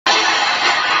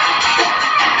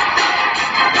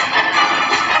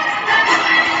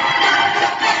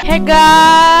Hey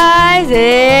guys,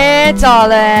 it's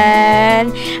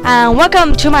Alan and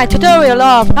welcome to my tutorial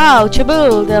of how to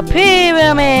build a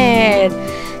pyramid.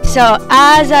 So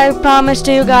as I promised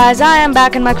to you guys, I am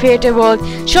back in my creative world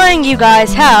showing you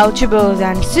guys how to build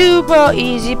a super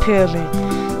easy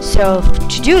pyramid. So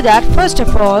to do that, first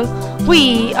of all,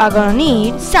 we are gonna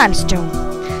need sandstone.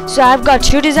 So I've got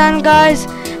two designs guys,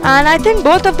 and I think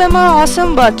both of them are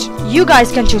awesome, but you guys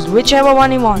can choose whichever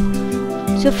one you want.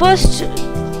 So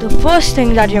the first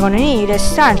thing that you're gonna need is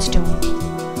sandstone,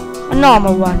 a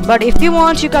normal one, but if you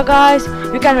want, you guys,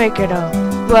 you can make it a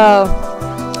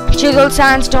chiseled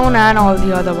sandstone and all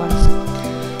the other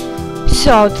ones.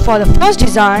 So for the first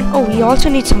design, we also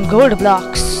need some gold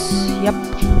blocks. Yep.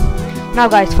 Now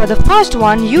guys, for the first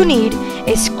one you need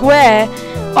a square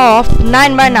of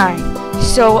 9 by 9.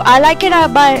 So I like it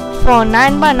for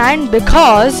 9 by 9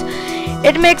 because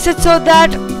it makes it so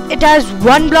that it has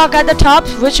one block at the top,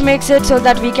 which makes it so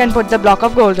that we can put the block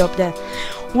of gold up there,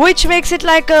 which makes it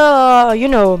like a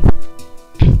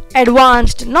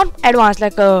advanced, not advanced,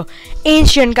 like a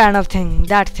ancient kind of thing,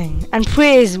 that thing, and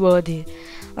praiseworthy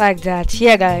like that.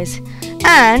 Yeah guys,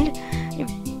 and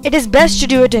it is best to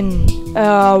do it in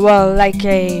like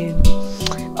a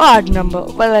odd number.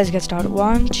 Well, let's get started.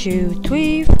 1 2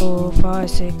 3 4 5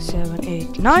 6 7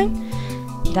 8 9.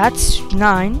 That's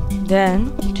 9.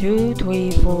 Then 2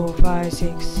 3 4 5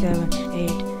 6 7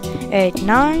 8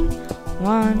 9.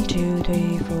 1 2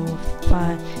 3 4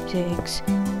 5 6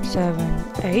 7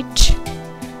 8,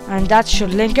 and that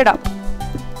should link it up.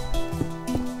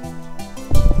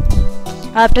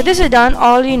 After this is done,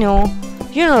 all you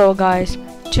know guys,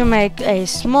 to make a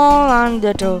small and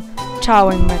little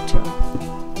towering metal.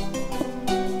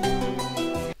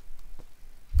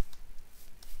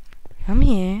 Come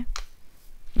here.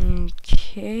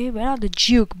 Okay, where are the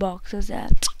jukeboxes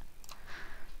at?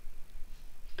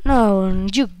 No,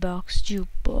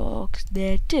 jukebox,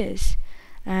 there it is.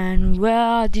 And where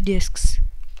are the discs?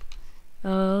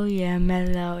 Oh yeah,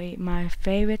 Mellow, my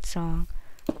favorite song.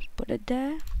 Put it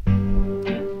there.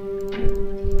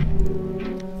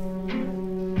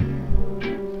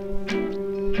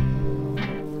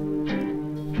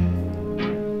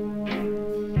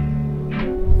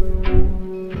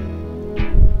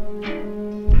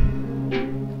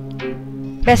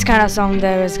 Best kind of song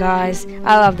there is, guys.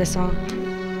 I love this song.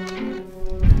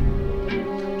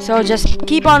 So just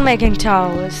keep on making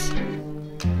towers,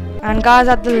 and guys,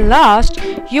 at the last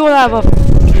you will have a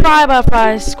 5 by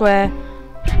 5 square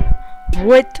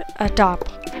with a top.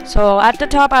 So at the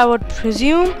top I would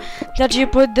presume that you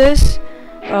put this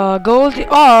gold,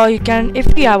 or you can,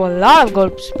 if you have a lot of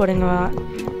gold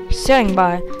sitting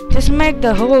by, just make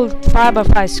the whole 5 by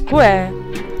 5 square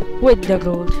with the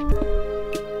gold.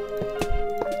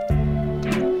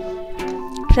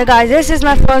 So guys, this is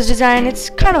my first design. It's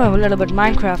kind of a little bit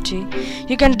Minecrafty.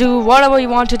 You can do whatever you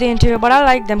want to the interior, but I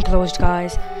like them closed,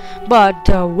 guys. But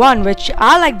the one which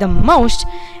I like the most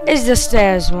is the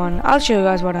stairs one. I'll show you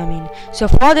guys what I mean. So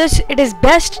for this, it is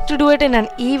best to do it in an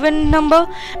even number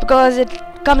because it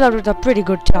comes out with a pretty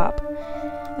good top.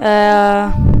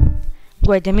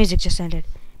 Wait, the music just ended.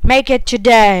 Make it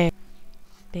today.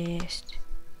 Best.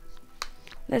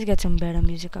 Let's get some better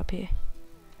music up here.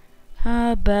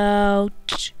 How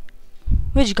about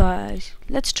which guys?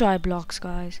 Let's try blocks,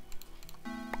 guys.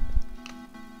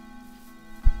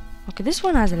 Okay, this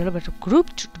one has a little bit of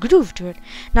groove to it.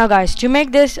 Now guys, to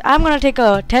make this, I'm gonna take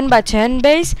a 10 by 10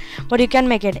 base, but you can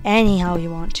make it anyhow you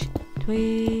want.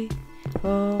 3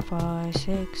 4 5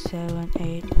 6 7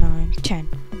 8 9 10.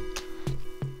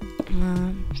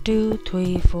 1 2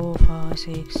 3 4 5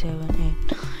 6 7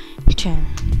 8 10.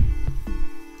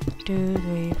 2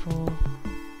 3 4.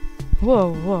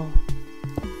 Whoa. 1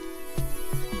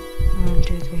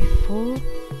 2 3 4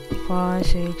 5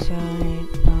 6 7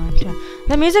 8 9 10.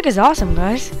 The music is awesome,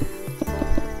 guys.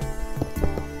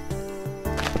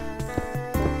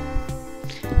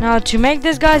 Now to make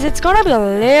this, guys, it's gonna be a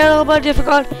little bit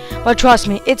difficult, but trust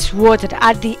me, it's worth it.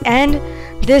 At the end,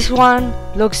 this one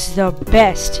looks the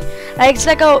best. Like, it's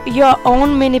like your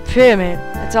own mini pyramid.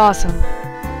 It's awesome.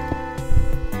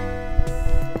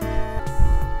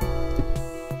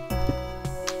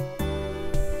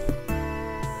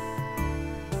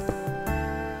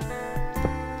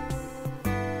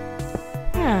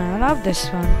 I love this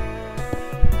one.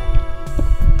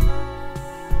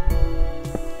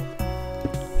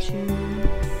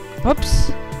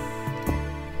 Oops.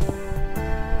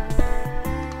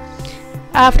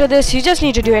 After this, you just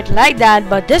need to do it like that,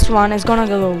 but this one is gonna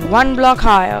go one block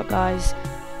higher, guys.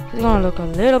 It's gonna look a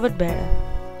little bit better.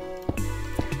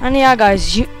 And yeah,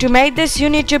 guys, to make this, you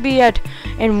need to be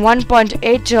in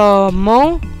 1.8 or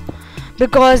more,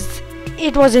 because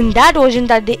it was in that version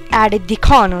that they added the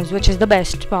corners, which is the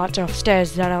best part of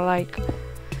stairs that I like.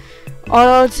 Or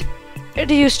else it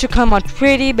used to come out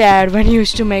pretty bad when you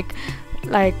used to make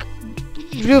like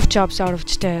rooftops out of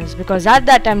stairs, because at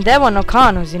that time there were no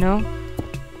corners, you know.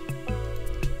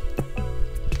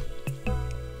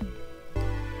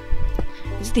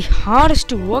 It's the hardest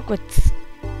to work with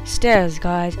stairs,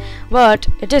 guys, but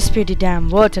it is pretty damn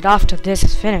worth it after this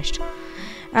is finished.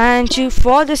 And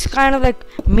for this kind of like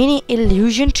mini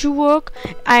illusion to work,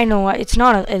 I know it's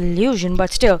not an illusion,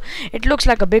 but still it looks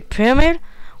like a big pyramid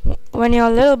when you're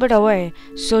a little bit away.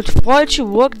 So for it to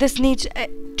work, this needs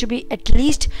to be at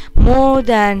least more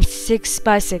than 6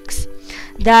 by 6.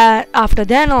 That after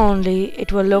then only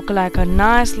it will look like a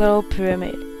nice little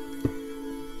pyramid.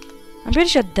 I'm pretty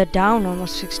sure the down one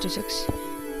was 66.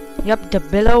 Yep, the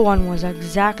below one was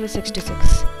exactly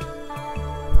 66.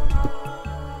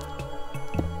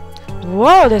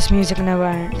 Whoa, this music never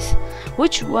ends.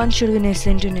 Which one should we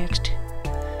listen to next?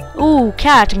 Ooh,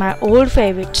 Cat, my old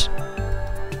favorite.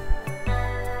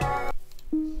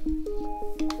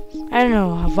 I don't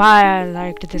know why I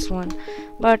liked this one,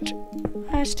 but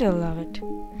I still love it.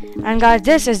 And guys,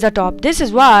 this is the top. This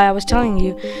is why I was telling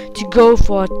you to go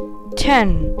for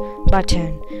 10 by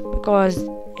 10, because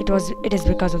it is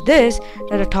because of this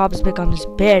that the tops becomes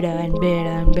better and better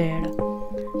and better.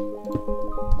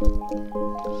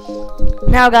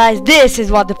 Now guys, this is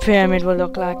what the pyramid will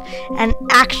look like. An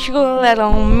actual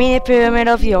little mini pyramid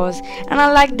of yours. And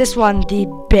I like this one the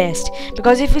best,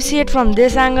 because if you see it from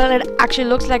this angle, it actually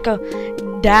looks like a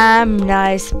damn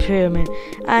nice pyramid.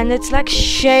 And it's like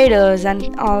shaders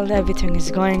and everything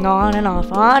is going on and off,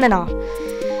 on and off.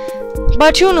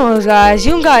 But who knows, guys,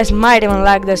 you guys might even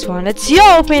like this one. It's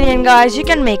your opinion, guys. You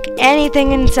can make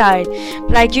anything inside.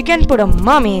 Like you can put a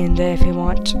mummy in there if you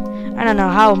want. I don't know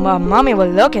how a mummy will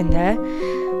look in there,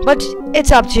 but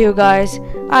it's up to you guys.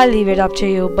 I'll leave it up to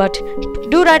you, but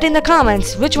do write in the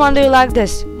comments which one do you like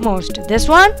this most, this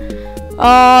one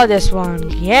or this one.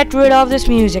 Get rid of this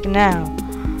music now.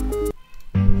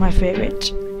 My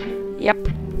favorite. Yep.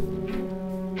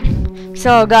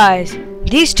 So guys,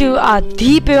 these two are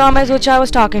the pyramids which I was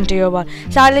talking to you about.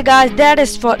 Sadly guys, that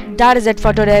is it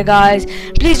for today, guys.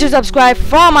 Please do subscribe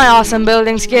for my awesome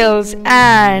building skills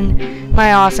and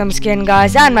my awesome skin,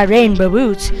 guys, and my rainbow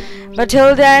boots. But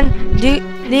till then,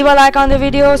 leave a like on the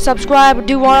video, subscribe,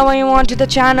 do whatever you want to the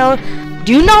channel.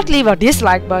 Do not leave a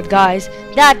dislike, but guys,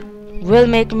 that will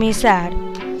make me sad.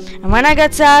 And when I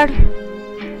get sad,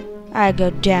 I go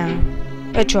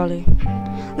down. Literally.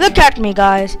 Look at me,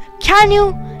 guys. Can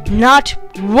you not?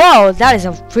 Whoa, that is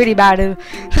a pretty bad.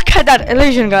 Look at that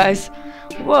illusion, guys.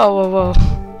 Whoa, whoa, whoa.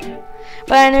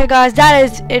 But anyway, guys,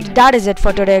 that is it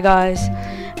for today, guys.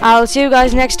 I'll see you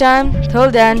guys next time. Till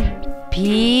then,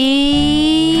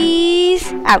 peace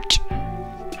out.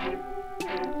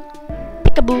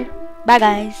 Peekaboo. Bye,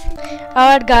 guys.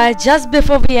 Alright, guys, just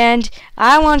before we end,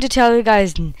 I want to tell you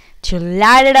guys to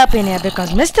light it up in here,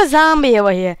 because Mr. Zombie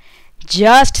over here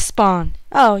just spawned.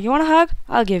 Oh, you want a hug?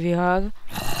 I'll give you a hug.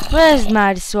 Where's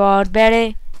my sword,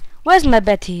 Betty? Where's my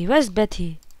Betty? Where's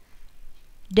Betty?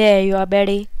 There you are,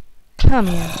 Betty. Come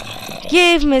here.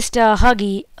 Give Mr.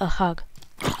 Huggy a hug.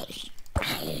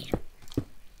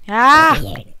 Ah!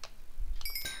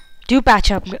 Do patch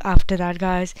up after that,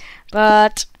 guys.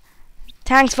 But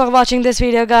thanks for watching this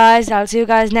video, guys. I'll see you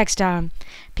guys next time.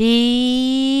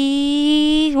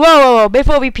 Peace. Whoa, whoa, whoa.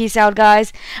 Before we peace out,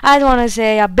 guys, I just want to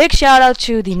say a big shout out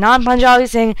to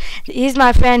THENONPUNJABISINGH. He's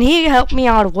my friend. He helped me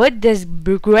out with this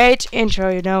great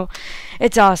intro, you know.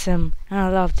 It's awesome. And I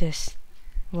love this.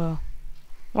 Well,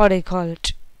 what do you call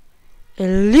it?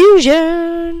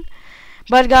 Illusion.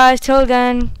 But guys, till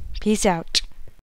then, peace out.